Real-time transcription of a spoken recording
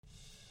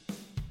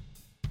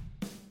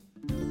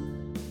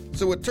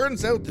So it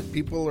turns out that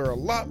people are a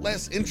lot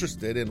less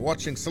interested in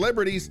watching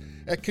celebrities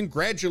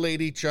congratulate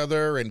each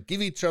other and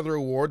give each other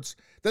awards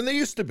than they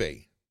used to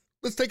be.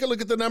 Let's take a look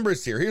at the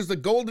numbers here. Here's the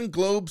Golden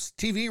Globes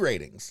TV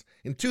ratings.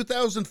 In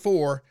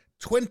 2004,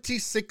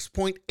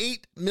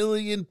 26.8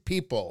 million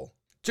people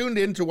tuned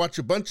in to watch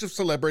a bunch of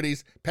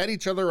celebrities pat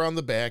each other on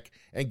the back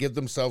and give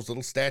themselves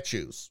little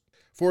statues.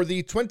 For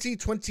the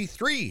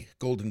 2023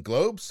 Golden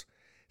Globes,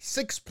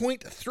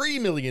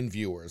 6.3 million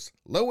viewers,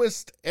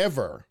 lowest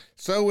ever.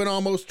 So in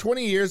almost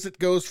 20 years, it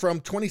goes from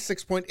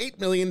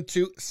 26.8 million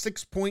to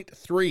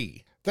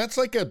 6.3. That's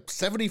like a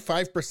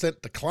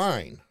 75%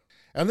 decline.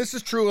 And this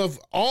is true of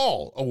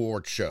all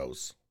award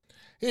shows.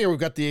 Here we've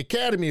got the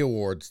Academy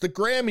Awards, the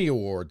Grammy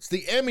Awards,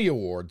 the Emmy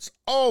Awards,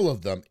 all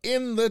of them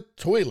in the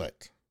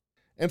toilet.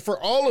 And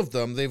for all of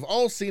them, they've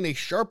all seen a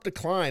sharp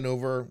decline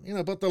over,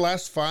 about the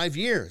last 5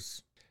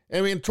 years. I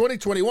mean, in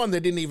 2021,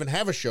 they didn't even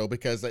have a show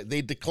because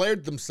they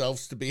declared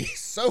themselves to be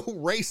so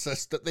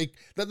racist that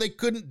they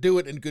couldn't do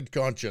it in good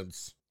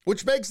conscience.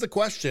 Which begs the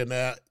question,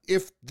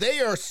 if they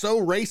are so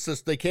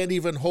racist they can't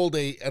even hold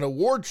an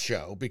award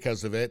show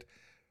because of it,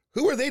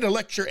 who are they to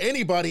lecture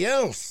anybody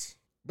else?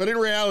 But in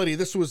reality,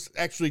 this was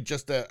actually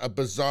just a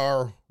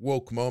bizarre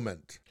woke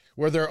moment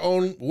where their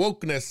own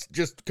wokeness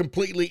just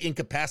completely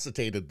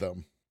incapacitated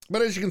them.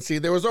 But as you can see,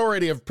 there was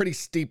already a pretty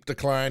steep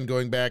decline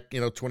going back,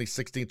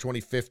 2016,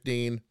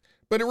 2015.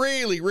 But it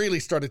really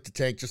started to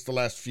tank just the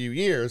last few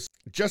years,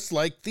 just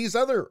like these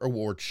other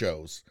award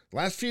shows.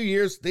 Last few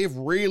years, they've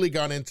really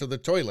gone into the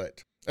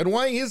toilet. And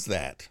why is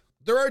that?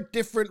 There are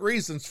different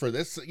reasons for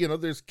this.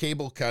 There's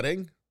cable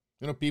cutting,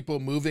 people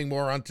moving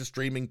more onto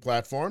streaming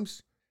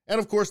platforms. And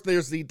of course,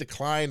 there's the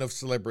decline of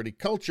celebrity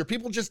culture.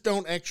 People just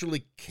don't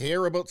actually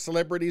care about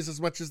celebrities as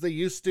much as they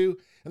used to,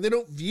 and they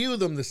don't view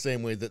them the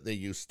same way that they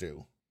used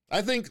to.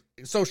 I think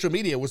social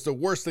media was the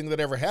worst thing that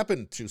ever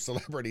happened to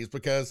celebrities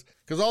because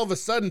all of a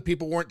sudden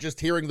people weren't just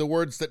hearing the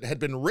words that had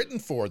been written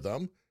for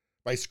them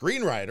by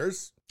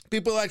screenwriters.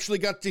 People actually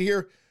got to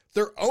hear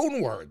their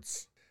own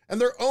words and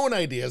their own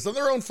ideas and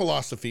their own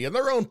philosophy and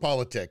their own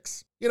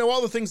politics.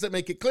 All the things that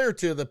make it clear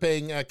to the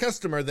paying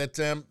customer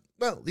that,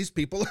 these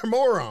people are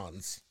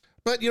morons.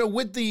 But,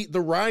 with the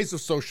rise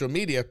of social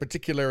media,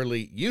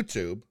 particularly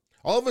YouTube,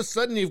 all of a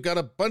sudden you've got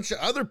a bunch of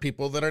other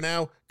people that are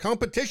now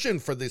competition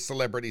for the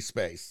celebrity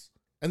space.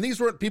 And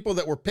these weren't people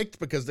that were picked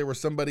because they were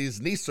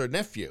somebody's niece or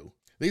nephew.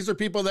 These are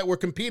people that were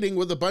competing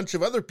with a bunch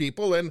of other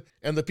people, and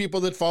the people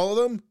that follow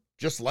them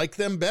just like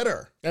them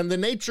better. And the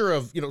nature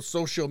of,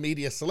 social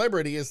media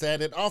celebrity is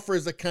that it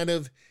offers a kind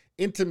of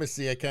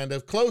intimacy, a kind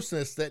of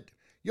closeness that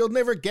you'll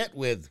never get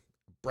with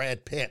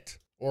Brad Pitt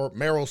or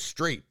Meryl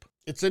Streep.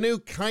 It's a new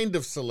kind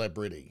of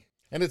celebrity.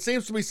 And it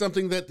seems to be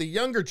something that the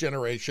younger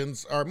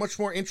generations are much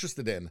more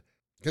interested in.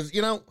 Because,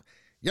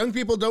 young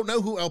people don't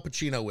know who Al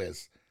Pacino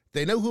is.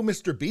 They know who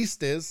Mr.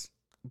 Beast is.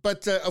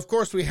 But, of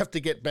course, we have to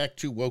get back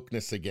to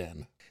wokeness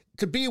again.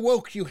 To be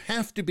woke, you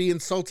have to be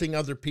insulting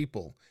other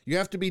people. You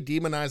have to be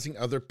demonizing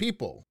other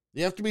people.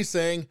 You have to be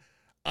saying,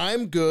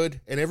 I'm good,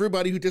 and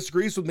everybody who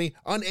disagrees with me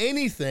on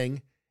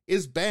anything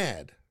is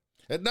bad.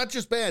 And not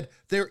just bad,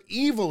 they're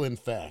evil, in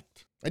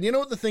fact. And you know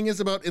what the thing is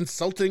about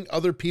insulting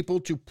other people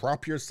to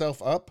prop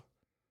yourself up?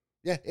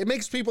 Yeah, it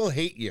makes people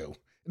hate you.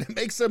 It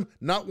makes them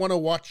not want to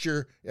watch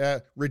your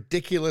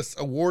ridiculous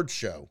award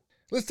show.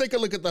 Let's take a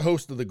look at the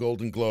host of the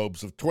Golden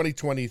Globes of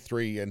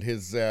 2023 and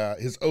his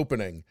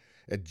opening.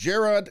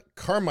 Jerrod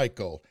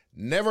Carmichael.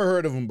 Never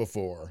heard of him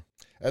before.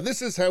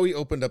 This is how he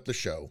opened up the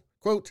show.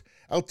 Quote,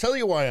 I'll tell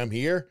you why I'm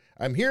here.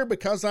 I'm here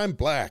because I'm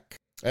black.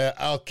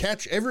 I'll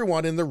catch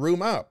everyone in the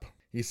room up.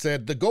 He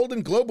said the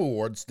Golden Globe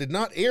Awards did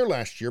not air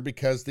last year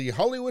because the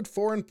Hollywood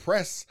Foreign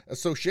Press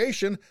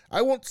Association,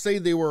 I won't say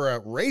they were a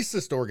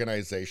racist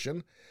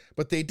organization,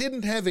 but they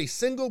didn't have a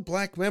single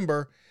black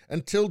member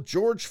until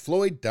George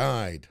Floyd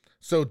died.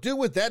 So do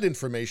with that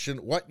information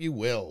what you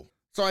will.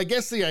 So I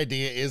guess the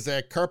idea is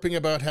that carping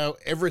about how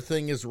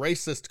everything is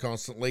racist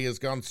constantly has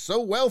gone so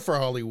well for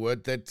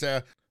Hollywood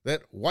that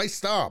why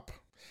stop?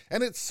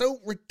 And it's so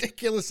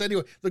ridiculous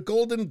anyway. The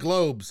Golden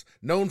Globes,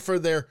 known for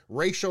their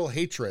racial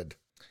hatred.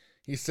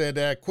 He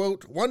said,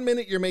 quote, 1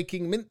 minute you're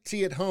making mint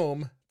tea at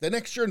home, the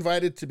next you're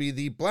invited to be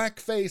the black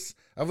face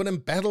of an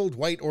embattled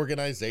white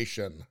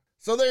organization.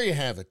 So there you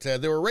have it.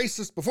 They were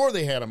racist before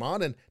they had him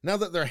on, and now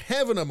that they're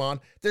having him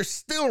on, they're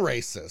still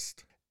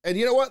racist. And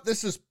you know what?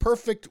 This is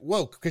perfect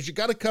woke, because you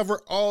got to cover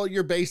all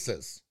your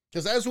bases.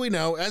 Because as we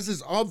know, as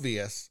is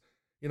obvious,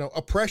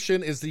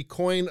 oppression is the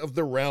coin of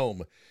the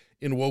realm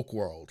in woke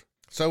world.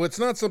 So it's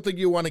not something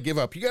you want to give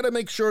up. You got to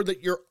make sure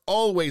that you're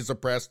always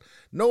oppressed,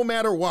 no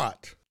matter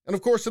what. And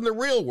of course, in the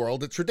real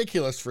world, it's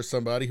ridiculous for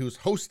somebody who's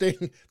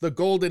hosting the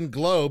Golden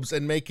Globes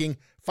and making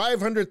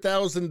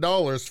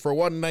 $500,000 for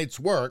one night's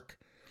work.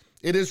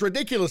 It is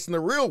ridiculous in the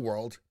real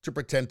world to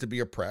pretend to be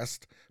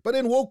oppressed, but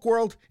in woke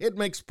world, it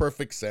makes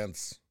perfect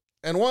sense.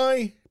 And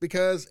why?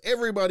 Because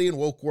everybody in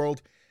woke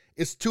world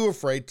is too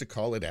afraid to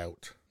call it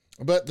out.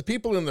 But the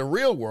people in the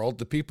real world,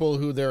 the people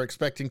who they're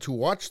expecting to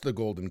watch the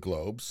Golden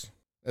Globes,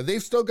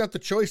 they've still got the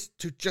choice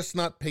to just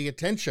not pay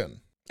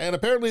attention. And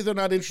apparently they're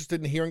not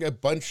interested in hearing a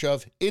bunch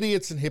of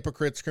idiots and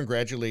hypocrites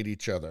congratulate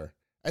each other.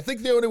 I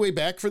think the only way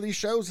back for these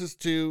shows is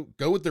to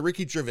go with the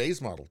Ricky Gervais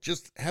model.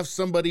 Just have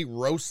somebody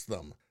roast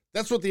them.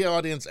 That's what the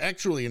audience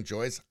actually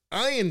enjoys.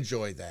 I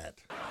enjoy that.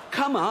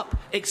 Come up,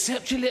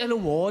 accept your little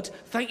award,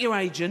 thank your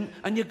agent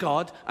and your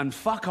God, and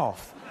fuck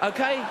off,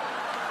 okay?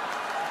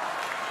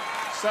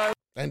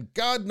 And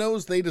God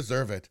knows they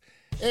deserve it.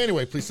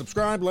 Anyway, please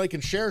subscribe, like,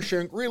 and share.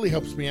 Sharing really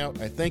helps me out.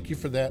 I thank you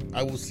for that.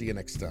 I will see you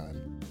next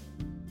time.